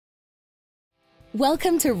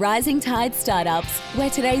Welcome to Rising Tide Startups, where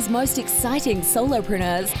today's most exciting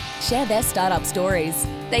solopreneurs share their startup stories.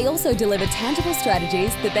 They also deliver tangible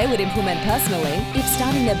strategies that they would implement personally if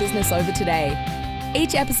starting their business over today.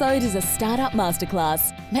 Each episode is a startup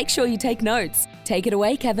masterclass. Make sure you take notes. Take it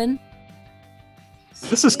away, Kevin.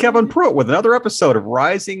 This is Kevin Pruitt with another episode of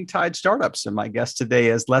Rising Tide Startups. And my guest today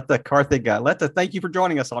is Leta Karthik. Leta, thank you for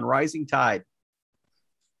joining us on Rising Tide.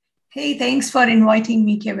 Hey, thanks for inviting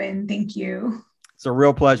me, Kevin. Thank you. It's a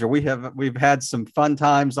real pleasure. We've had some fun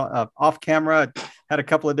times off camera, had a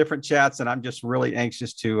couple of different chats, and I'm just really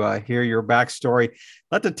anxious to hear your backstory.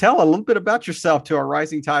 Leta, tell a little bit about yourself to our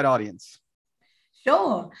Rising Tide audience.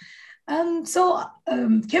 Sure.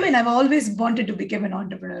 Kevin, I've always wanted to become an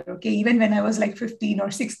entrepreneur. Okay, even when I was like 15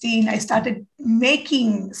 or 16, I started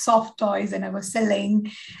making soft toys and I was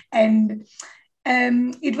selling, and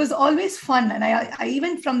it was always fun. And I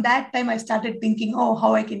even from that time, I started thinking,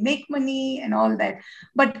 how I can make money and all that.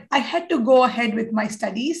 But I had to go ahead with my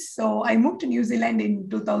studies. So I moved to New Zealand in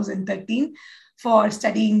 2013 for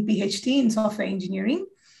studying PhD in software engineering.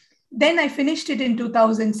 Then I finished it in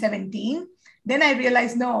 2017. Then I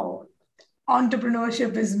realized, no,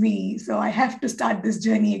 entrepreneurship is me. So I have to start this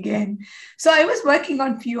journey again. So I was working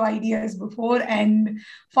on few ideas before, and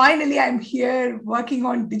finally I'm here working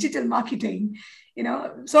on digital marketing.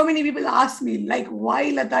 So many people ask me, like, why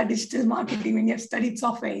Leta digital marketing when you have studied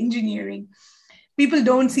software engineering? People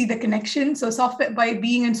don't see the connection. So by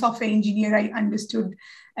being a software engineer, I understood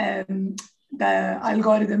the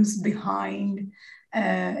algorithms behind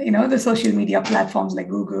the social media platforms like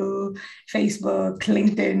Google, Facebook,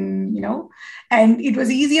 LinkedIn, and it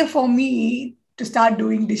was easier for me to start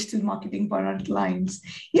doing digital marketing for our clients.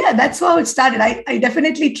 Yeah, that's how it started. I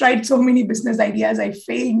definitely tried so many business ideas. I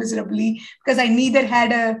failed miserably because I neither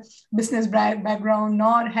had a business background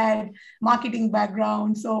nor had marketing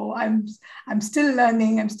background. So I'm still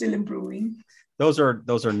learning. I'm still improving. Those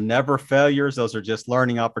are never failures. Those are just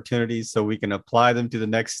learning opportunities, so we can apply them to the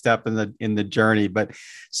next step in the journey. But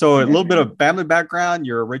so a little bit of family background.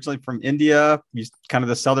 You're originally from India, kind of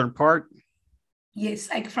the southern part. Yes,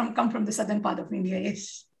 I come from the southern part of India.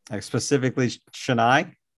 Yes, specifically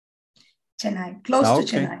Chennai. Chennai, close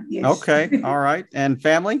to Chennai. Yes. Okay, all right. And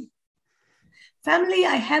family. Family,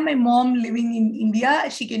 I have my mom living in India.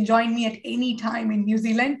 She can join me at any time in New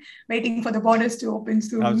Zealand, waiting for the borders to open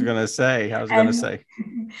soon. I was going to say.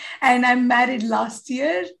 And I'm married last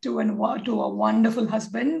year to a wonderful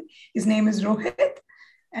husband. His name is Rohit.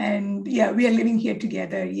 And yeah, we are living here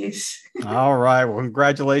together. Yes. All right. Well,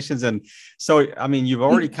 congratulations. And so, I mean, you've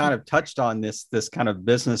already kind of touched on this kind of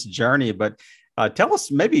business journey, but tell us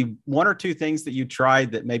maybe one or two things that you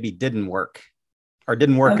tried that maybe didn't work. Or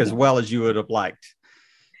didn't work as well as you would have liked?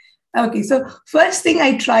 Okay, so first thing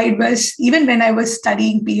I tried was, even when I was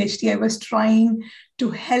studying PhD, I was trying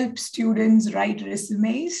to help students write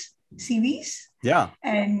resumes, CVs. Yeah.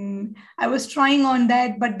 And I was trying on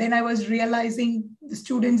that, but then I was realizing the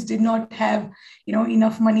students did not have,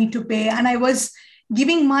 enough money to pay. And I was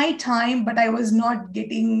giving my time, but I was not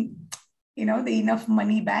getting, the enough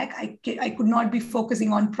money back. I could not be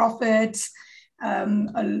focusing on profits.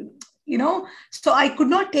 So I could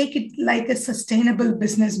not take it like a sustainable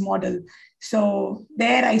business model. So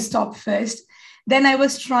there I stopped first. Then I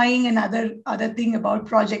was trying other thing about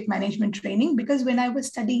project management training, because when I was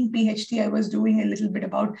studying PhD, I was doing a little bit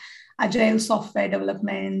about agile software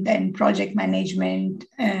development and project management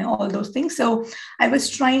and all those things. So I was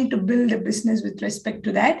trying to build a business with respect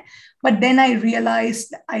to that. But then I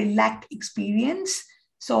realized I lacked experience.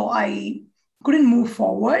 So I couldn't move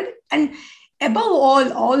forward. And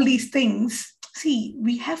above all these things, see,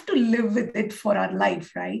 we have to live with it for our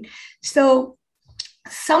life, right? So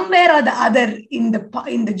somewhere or the other in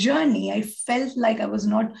the journey, I felt like I was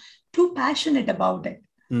not too passionate about it.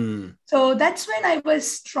 So that's when I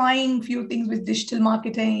was trying few things with digital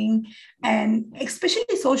marketing and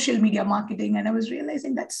especially social media marketing. And I was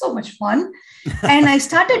realizing that's so much fun. And I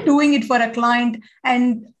started doing it for a client,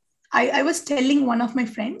 and I was telling one of my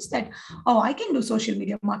friends that, I can do social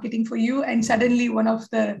media marketing for you. And suddenly one of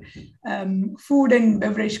the food and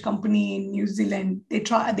beverage company in New Zealand,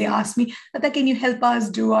 they asked me, Leta, can you help us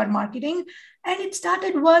do our marketing? And it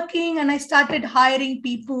started working, and I started hiring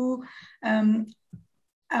people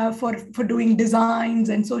for doing designs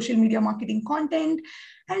and social media marketing content.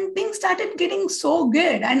 And things started getting so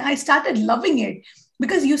good. And I started loving it.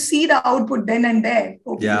 Because you see the output then and there.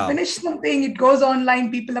 Okay, You finish something, it goes online,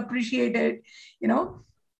 people appreciate it,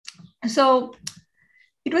 So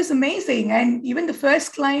it was amazing. And even the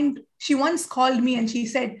first client, she once called me and she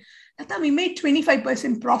said, Leta, we made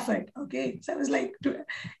 25% profit. Okay. So I was like,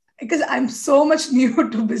 because I'm so much new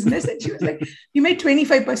to business. And she was like, you made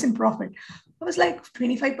 25% profit. I was like,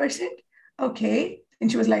 25%? Okay. And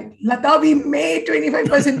she was like, Lata, we made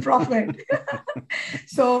 25% profit.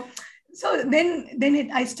 so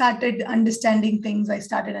I started understanding things. I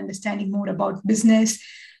started understanding more about business.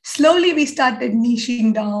 Slowly, we started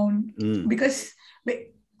niching down because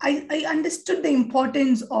I understood the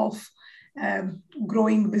importance of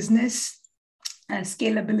growing business,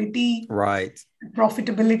 scalability, right,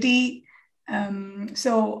 profitability.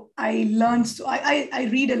 So I learned, I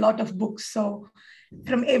read a lot of books. So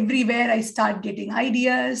from everywhere, I start getting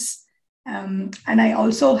ideas. And I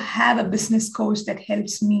also have a business coach that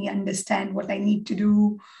helps me understand what I need to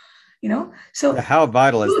do, So yeah, how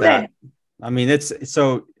vital is do that? I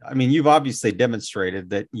mean, you've obviously demonstrated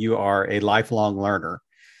that you are a lifelong learner.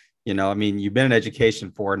 I mean, you've been in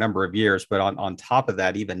education for a number of years, but on top of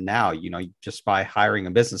that, even now, just by hiring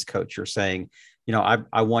a business coach, you're saying,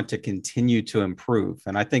 I want to continue to improve.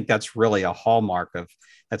 And I think that's really a hallmark of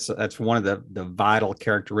that's one of the vital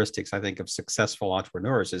characteristics, I think, of successful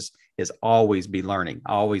entrepreneurs is always be learning,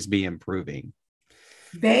 always be improving.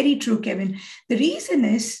 Very true, Kevin. The reason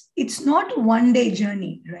is it's not a one-day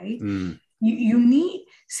journey, right? You need,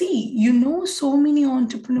 so many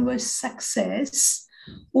entrepreneurs' success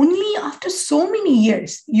only after so many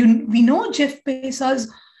years. We know Jeff Bezos,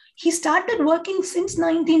 he started working since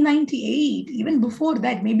 1998. Even before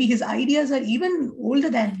that, maybe his ideas are even older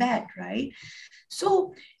than that, right?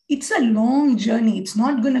 So it's a long journey. It's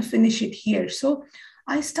not going to finish it here. So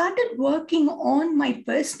I started working on my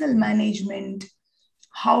personal management,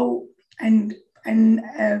 how and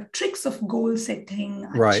tricks of goal setting,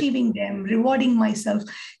 achieving them, rewarding myself.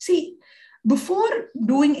 See, before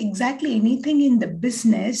doing exactly anything in the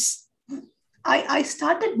business, I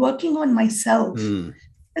started working on myself.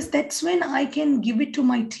 Because that's when I can give it to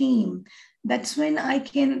my team. That's when I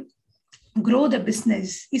can grow the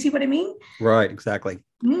business. You see what I mean? Right, exactly.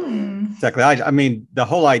 Exactly. I mean, the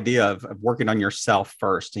whole idea of working on yourself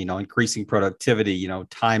first, increasing productivity,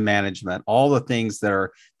 time management, all the things that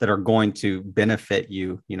are going to benefit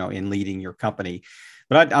you, in leading your company.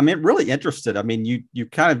 But I'm really interested. I mean, you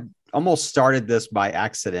kind of almost started this by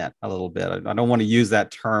accident a little bit. I don't want to use that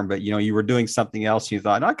term, but, you were doing something else. You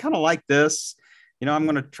thought, I kind of like this. I'm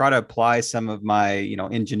going to try to apply some of my,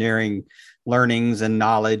 engineering learnings and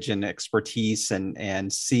knowledge and expertise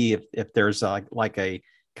and see if there's like a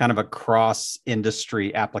kind of a cross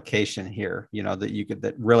industry application here,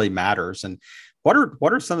 that really matters. And what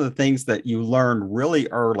are some of the things that you learned really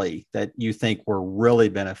early that you think were really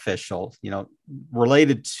beneficial,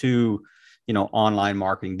 related to, online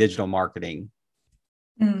marketing, digital marketing?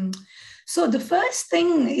 So the first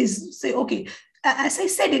thing is say, okay, as I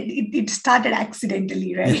said, it started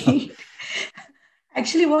accidentally, right? Yeah.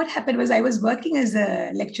 Actually, what happened was I was working as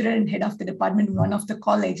a lecturer and head of the department in one of the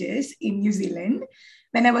colleges in New Zealand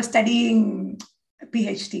when I was studying a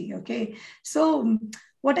PhD. Okay. So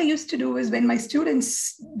what I used to do is when my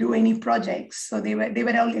students do any projects, so they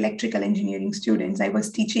were all electrical engineering students, I was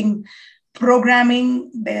teaching programming,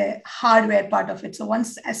 the hardware part of it. So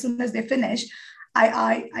as soon as they finish,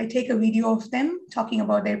 I take a video of them talking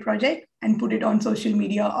about their project and put it on social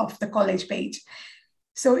media of the college page.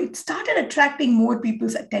 So it started attracting more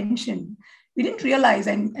people's attention. We didn't realize,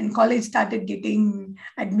 and college started getting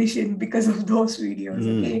admission because of those videos.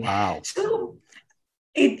 Okay. Wow. So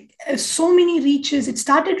so many reaches. It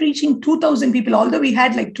started reaching 2,000 people, although we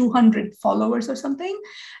had like 200 followers or something,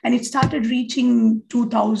 and it started reaching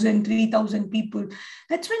 2,000, 3,000 people.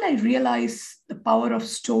 That's when I realized the power of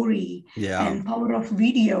story and power of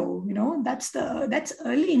video. That's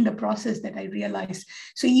early in the process that I realized.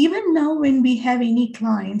 So even now, when we have any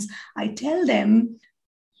clients, I tell them,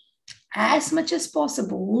 as much as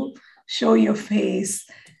possible, show your face,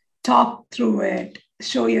 talk through it,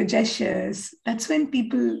 show your gestures. That's when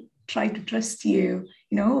people try to trust you,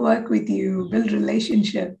 work with you, build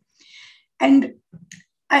relationship. And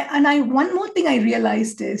one more thing I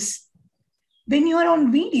realized is when you are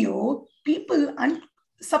on video, people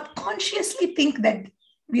subconsciously think that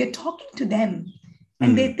we are talking to them,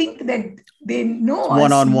 and they think that they know us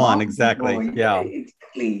one-on-one. Exactly. Yeah,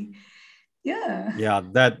 exactly. Yeah,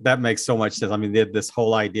 that makes so much sense. I mean, this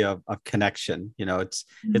whole idea of connection, it's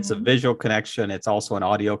a visual connection. It's also an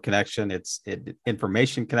audio connection. It's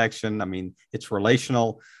information connection. I mean, it's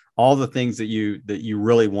relational, all the things that you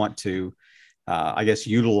really want to, I guess,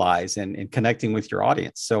 utilize in connecting with your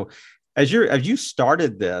audience. So as you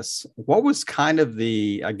started this, what was kind of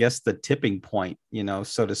the tipping point,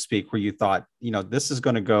 so to speak, where you thought, this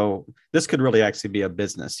could really actually be a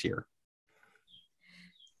business here?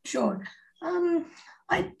 Sure.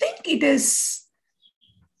 I think it is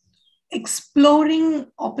exploring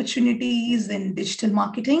opportunities in digital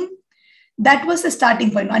marketing. That was the starting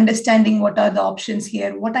point, understanding what are the options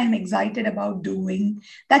here, what I'm excited about doing.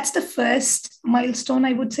 That's the first milestone,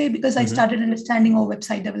 I would say, because I started understanding,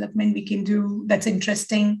 website development we can do. That's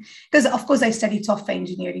interesting. Because, of course, I studied software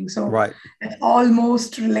engineering. So it's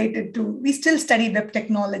almost related to, we still study web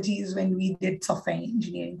technologies when we did software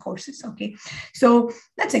engineering courses. Okay. So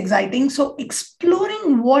that's exciting. So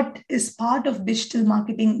exploring what is part of digital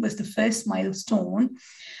marketing was the first milestone.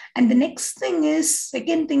 And the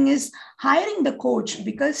second thing is hiring the coach,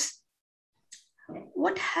 because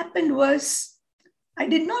what happened was I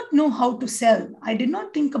did not know how to sell. I did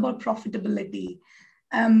not think about profitability.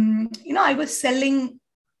 I was selling.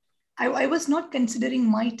 I was not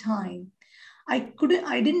considering my time. I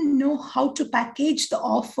didn't know how to package the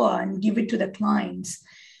offer and give it to the clients,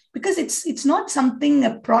 because it's not something,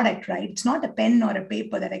 a product, right? It's not a pen or a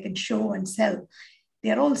paper that I can show and sell.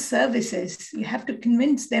 They're all services. You have to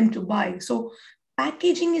convince them to buy. So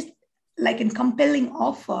packaging is like a compelling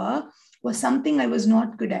offer was something I was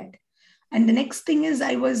not good at. And the next thing is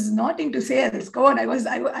I was not into sales. Come on,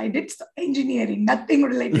 I did engineering, nothing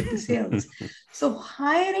related to sales. So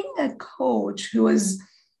hiring a coach who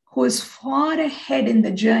was far ahead in the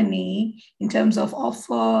journey in terms of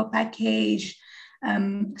offer, package,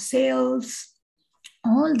 sales,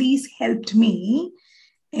 all these helped me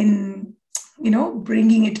in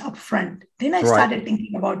bringing it up front. Then I started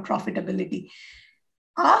thinking about profitability.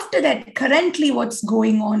 After that, currently what's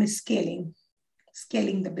going on is scaling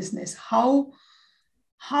the business. How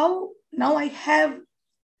now I have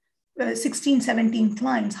 16, 17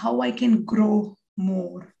 clients, how I can grow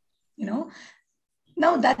more,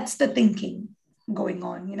 now that's the thinking going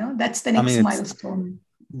on, that's the next milestone.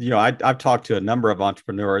 I've talked to a number of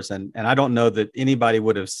entrepreneurs, and I don't know that anybody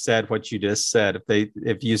would have said what you just said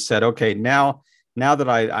if you said, okay, now that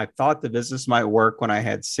I thought the business might work when I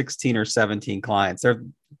had 16 or 17 clients.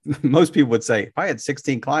 Most people would say, if I had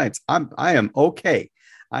 16 clients, I am okay.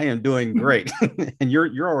 I am doing great. And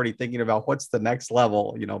you're already thinking about what's the next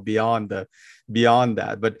level, beyond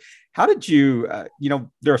that. But how did you,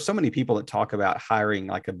 there are so many people that talk about hiring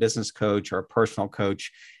like a business coach or a personal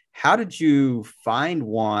coach. How did you find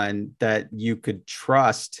one that you could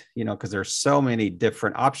trust, because there's so many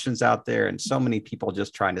different options out there and so many people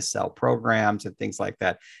just trying to sell programs and things like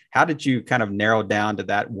that. How did you kind of narrow down to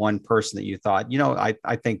that one person that you thought,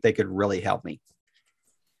 I think they could really help me?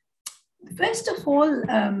 First of all,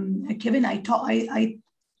 Kevin, I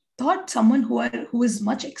thought someone who is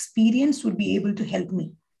much experienced would be able to help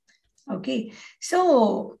me. Okay.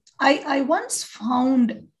 So I once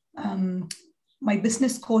found my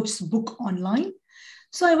business coach's book online.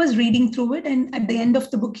 So I was reading through it, and at the end of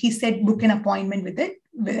the book, he said, book an appointment with it.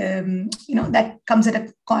 That comes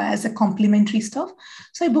as a complimentary stuff.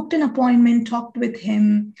 So I booked an appointment, talked with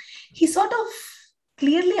him. He sort of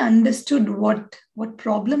clearly understood what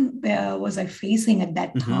problem was I facing at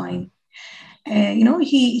that time.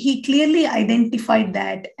 He clearly identified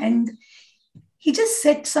that, and he just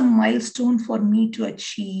set some milestone for me to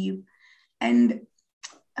achieve. And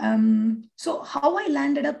so how I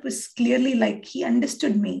landed up was clearly like he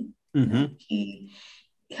understood me. He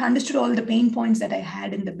understood all the pain points that I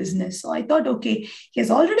had in the business. So I thought, okay, he has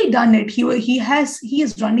already done it. He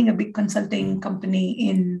is running a big consulting company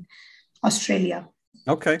in Australia.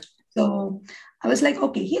 Okay. So I was like,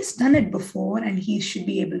 okay, he has done it before and he should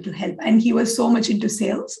be able to help. And he was so much into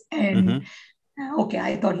sales. And okay,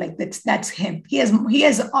 I thought like that's him. He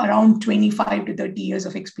has around 25 to 30 years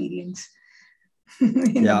of experience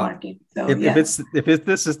in the market. So if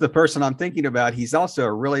this is the person I'm thinking about, he's also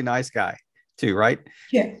a really nice guy too, right?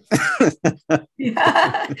 Yeah.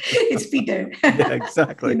 It's Peter. Yeah,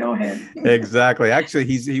 exactly. You know him. Exactly. Actually,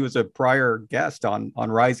 he was a prior guest on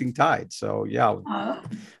Rising Tide. So yeah,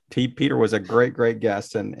 Peter was a great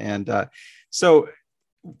guest. And so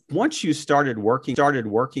once you started working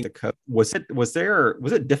the code, was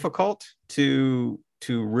it difficult to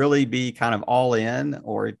really be kind of all in,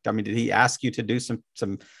 or did he ask you to do some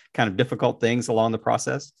kind of difficult things along the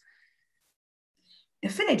process?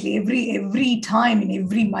 Definitely. Every time in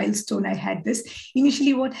every milestone I had this.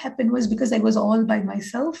 Initially, what happened was because I was all by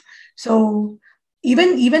myself. So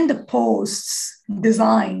even the posts,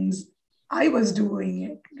 designs, I was doing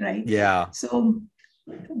it, right? Yeah. So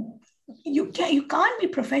you can't be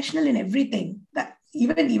professional in everything. That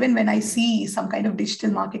even when I see some kind of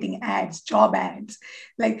digital marketing ads, job ads,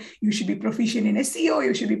 like you should be proficient in SEO,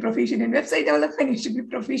 you should be proficient in website development, you should be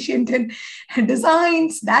proficient in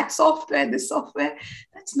designs, that software, this software,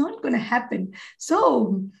 that's not going to happen.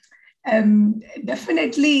 So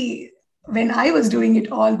definitely when I was doing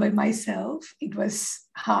it all by myself, it was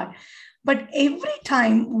hard. But every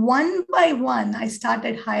time, one by one, I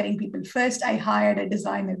started hiring people. First, I hired a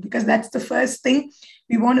designer because that's the first thing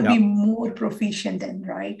we want to be more proficient in,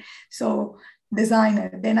 right? So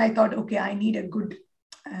designer. Then I thought, okay, I need a good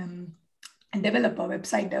developer,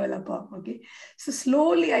 website developer. Okay. So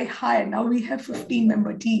slowly I hired. Now we have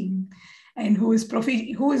 15-member team and who is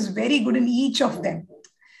very good in each of them.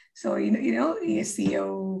 So,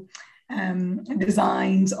 SEO,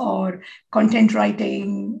 designs or content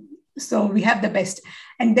writing. So we have the best.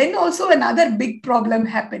 And then also another big problem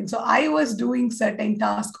happened. So I was doing certain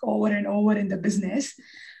tasks over and over in the business.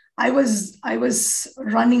 I was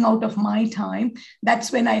running out of my time.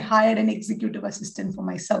 That's when I hired an executive assistant for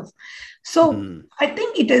myself. So I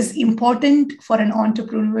think it is important for an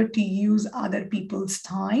entrepreneur to use other people's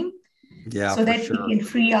time. So that we can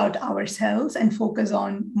free out ourselves and focus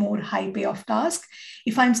on more high payoff tasks.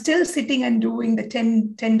 If I'm still sitting and doing the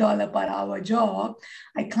 $10 per hour job,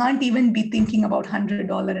 I can't even be thinking about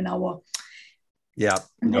 $100 an hour. Yeah,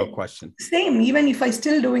 no question. Same, even if I'm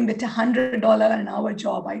still doing the $100 an hour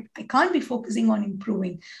job, I can't be focusing on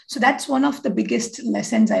improving. So that's one of the biggest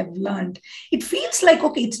lessons I've learned. It feels like,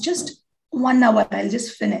 okay, it's just 1 hour, I'll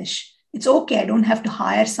just finish. It's okay, I don't have to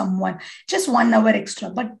hire someone, just 1 hour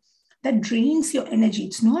extra. But that drains your energy.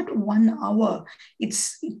 It's not 1 hour. It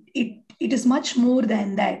is much more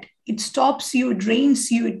than that. It stops you, drains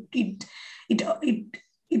you.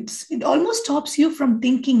 It almost stops you from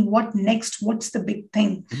thinking what next, what's the big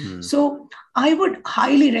thing. Mm-hmm. So I would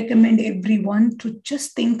highly recommend everyone to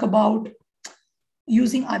just think about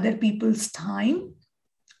using other people's time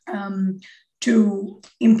to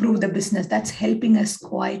improve the business. That's helping us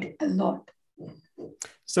quite a lot.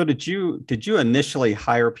 So did you initially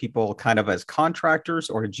hire people kind of as contractors,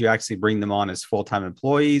 or did you actually bring them on as full-time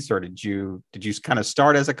employees, or did you kind of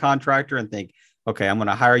start as a contractor and think, okay, I'm going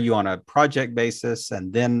to hire you on a project basis,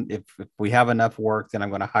 and then if we have enough work, then I'm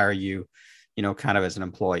going to hire you, kind of as an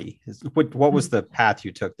employee? What was the path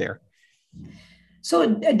you took there? So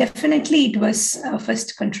definitely it was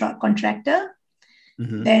first contractor.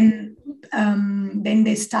 Mm-hmm. Then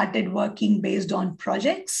they started working based on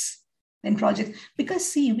projects.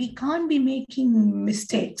 Because see, we can't be making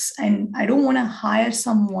mistakes, and I don't want to hire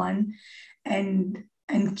someone and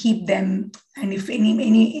keep them. And if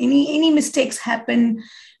any mistakes happen,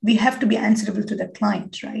 we have to be answerable to the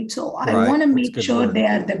client, right? So I want to make sure they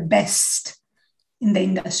are the best in the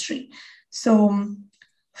industry. So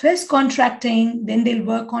first contracting, then they'll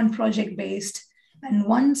work on project based. And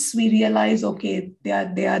once we realize, okay,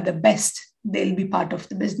 they are the best, they'll be part of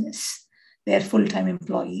the business. They're full-time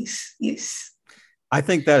employees. Yes. I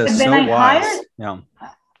think that is so wise.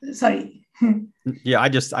 Sorry. Yeah.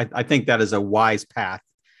 I think that is a wise path,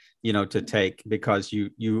 to take, because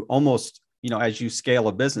you almost, as you scale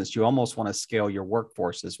a business, you almost want to scale your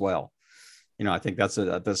workforce as well. I think that's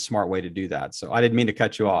a smart way to do that. So I didn't mean to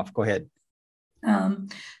cut you off. Go ahead.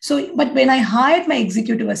 But when I hired my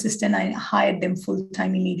executive assistant, I hired them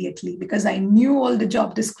full-time immediately because I knew all the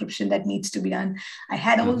job description that needs to be done. I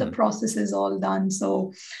had all the processes all done.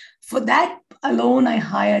 So for that alone, I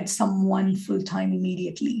hired someone full-time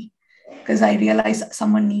immediately because I realized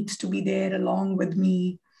someone needs to be there along with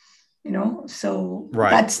me, so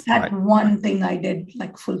that's one thing I did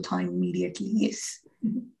like full-time immediately. Yes.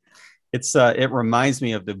 It reminds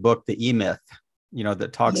me of the book, The E-Myth,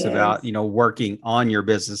 that talks about, working on your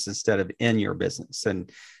business instead of in your business.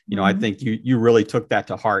 And, I think you really took that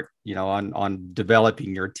to heart, on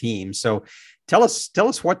developing your team. So tell us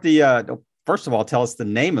what first of all, tell us the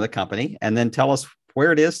name of the company, and then tell us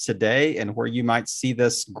where it is today and where you might see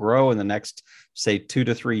this grow in the next, say, 2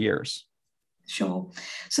 to 3 years. Sure.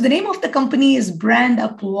 So the name of the company is Brand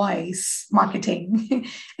Upwise Marketing,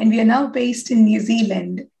 and we are now based in New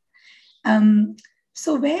Zealand.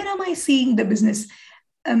 So where am I seeing the business?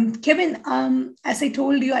 Kevin, as I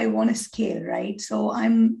told you, I want to scale, right? So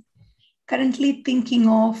I'm currently thinking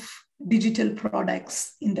of digital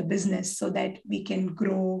products in the business so that we can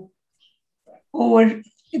grow. Or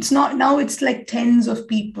it's like tens of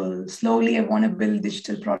people. Slowly, I want to build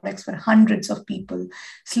digital products for hundreds of people.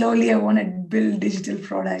 Slowly, I want to build digital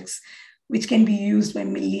products which can be used by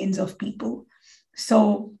millions of people.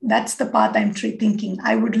 So that's the path I'm thinking.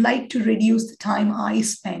 I would like to reduce the time I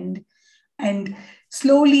spend and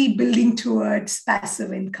slowly building towards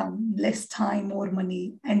passive income, less time, more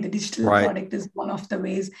money. And the digital product is one of the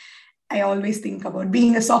ways I always think about.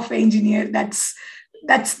 Being a software engineer, that's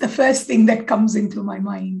the first thing that comes into my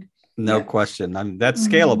mind. No question. I mean, that's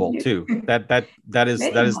scalable Mhm. too. That Very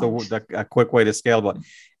is much. a quick way to scalable.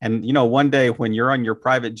 And one day when you're on your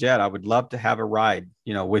private jet, I would love to have a ride,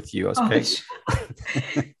 with you. Oh, Okay.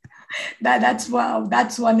 that's wow.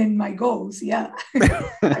 That's one in my goals. Yeah.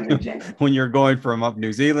 Private jet. When you're going from up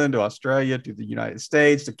New Zealand to Australia to the United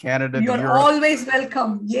States to Canada to You're Europe. always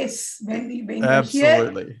welcome. Yes. When you're here,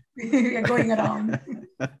 Absolutely. you're going around.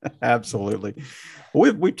 Absolutely.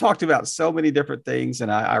 We've talked about so many different things, and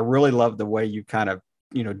I really love the way you kind of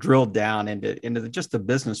drilled down into just the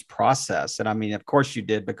business process. And I mean, of course you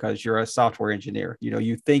did, because you're a software engineer.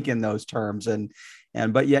 You think in those terms,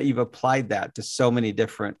 but yet you've applied that to so many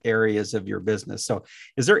different areas of your business. So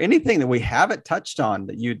is there anything that we haven't touched on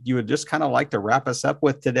that you would just kind of like to wrap us up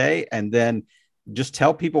with today, and then just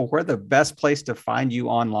tell people where the best place to find you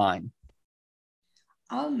online?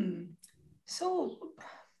 Um, so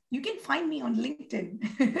you can find me on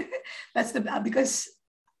LinkedIn. That's because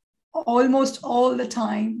almost all the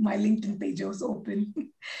time my LinkedIn page was open.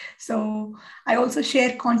 So I also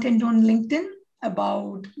share content on LinkedIn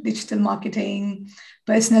about digital marketing,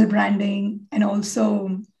 personal branding, and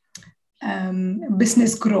also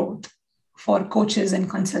business growth for coaches and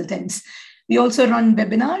consultants. We also run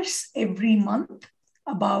webinars every month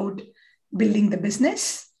about building the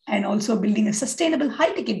business and also building a sustainable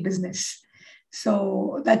high ticket business.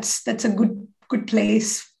 So that's a good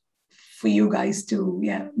place for you guys to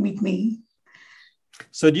meet me.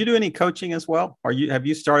 So do you do any coaching as well? Have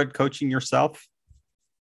you started coaching yourself?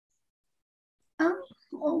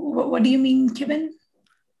 What do you mean, Kevin?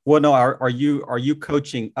 Well, no, are you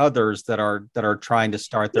coaching others that are trying to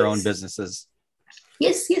start their own Yes. businesses?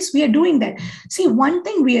 Yes, we are doing that. See, one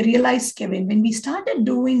thing we realized, Kevin, when we started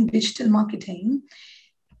doing digital marketing,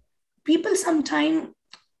 people sometimes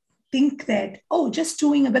think that, oh, just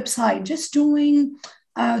doing a website, just doing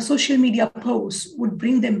social media posts would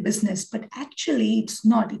bring them business. But actually, it's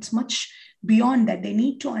not. It's much beyond that. They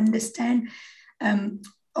need to understand,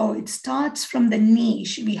 it starts from the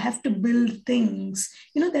niche. We have to build things.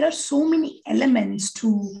 There are so many elements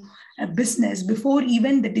to a business before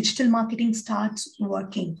even the digital marketing starts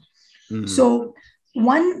working. Mm, So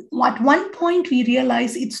at one point we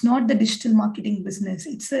realized it's not the digital marketing business.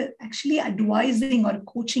 It's actually advising or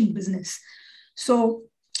coaching business. So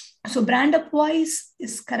Brand Upwise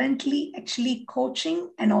is currently actually coaching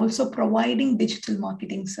and also providing digital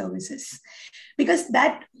marketing services, because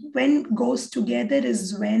that when goes together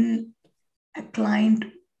is when a client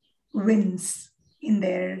wins in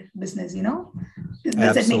their business. Does that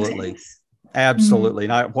make absolutely. sense? Mm. Absolutely.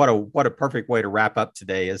 Now, what a perfect way to wrap up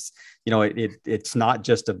today is, it's not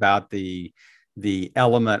just about the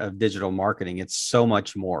element of digital marketing. It's so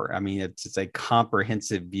much more. I mean, it's a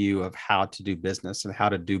comprehensive view of how to do business and how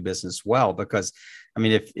to do business well. Because, I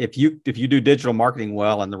mean, if you do digital marketing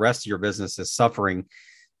well and the rest of your business is suffering,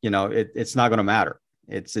 it's not going to matter.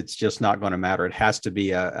 It's just not going to matter. It has to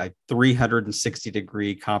be a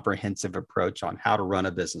 360-degree comprehensive approach on how to run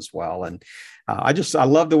a business well. And I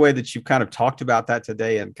love the way that you kind of talked about that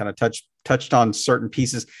today and kind of touched on certain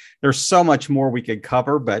pieces. There's so much more we could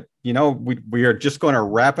cover, but we are just going to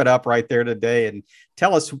wrap it up right there today. And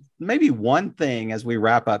tell us maybe one thing as we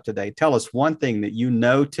wrap up today. Tell us one thing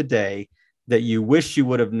that today that you wish you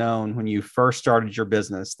would have known when you first started your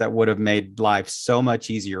business that would have made life so much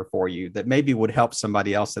easier for you, that maybe would help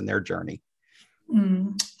somebody else in their journey.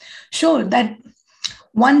 Sure. That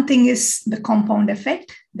one thing is the compound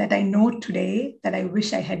effect that I know today that I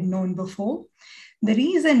wish I had known before. The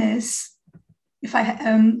reason is, if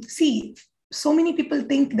I see, so many people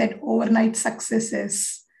think that overnight success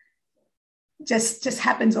is just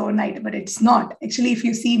happens overnight, but it's not. Actually, if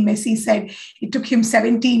you see, Messi said it took him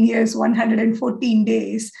 17 years, 114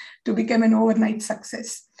 days to become an overnight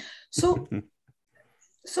success. So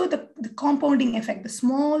the compounding effect, the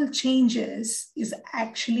small changes is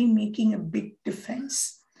actually making a big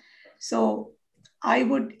difference. So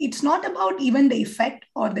it's not about even the effect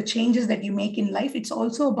or the changes that you make in life. It's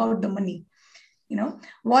also about the money.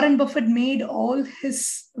 Warren Buffett made all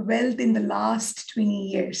his wealth in the last 20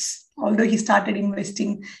 years, although he started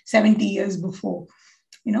investing 70 years before.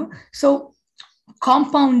 So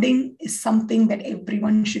compounding is something that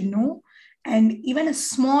everyone should know. And even a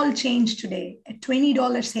small change today, a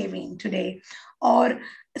 $20 saving today, or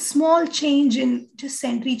a small change in just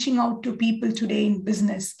reaching out to people today in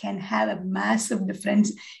business can have a massive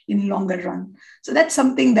difference in longer run. So that's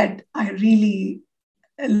something that I really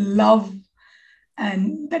love,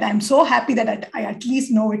 and that I'm so happy that I at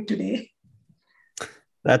least know it today.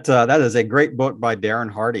 That is a great book by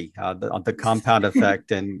Darren Hardy, the Compound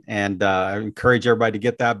Effect, and I encourage everybody to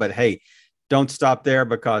get that. But hey, don't stop there,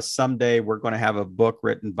 because someday we're going to have a book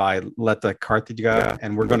written by Leta Karthikeya,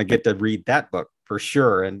 and we're going to get to read that book for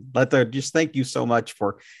sure. And Leta, just thank you so much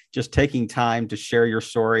for just taking time to share your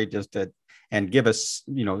story, and give us,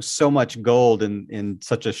 so much gold in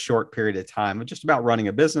such a short period of time, just about running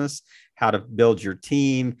a business, how to build your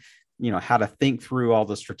team, how to think through all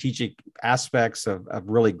the strategic aspects of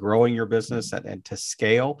really growing your business and to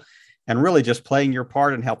scale, and really just playing your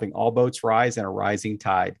part in helping all boats rise in a rising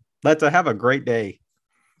tide. Leta, have a great day.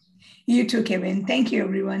 You too, Kevin. Thank you,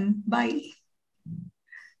 everyone. Bye.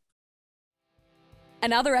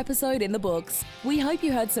 Another episode in the books. We hope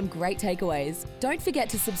you heard some great takeaways. Don't forget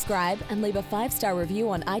to subscribe and leave a 5-star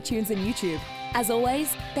review on iTunes and YouTube. As always,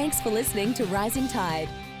 thanks for listening to Rising Tide.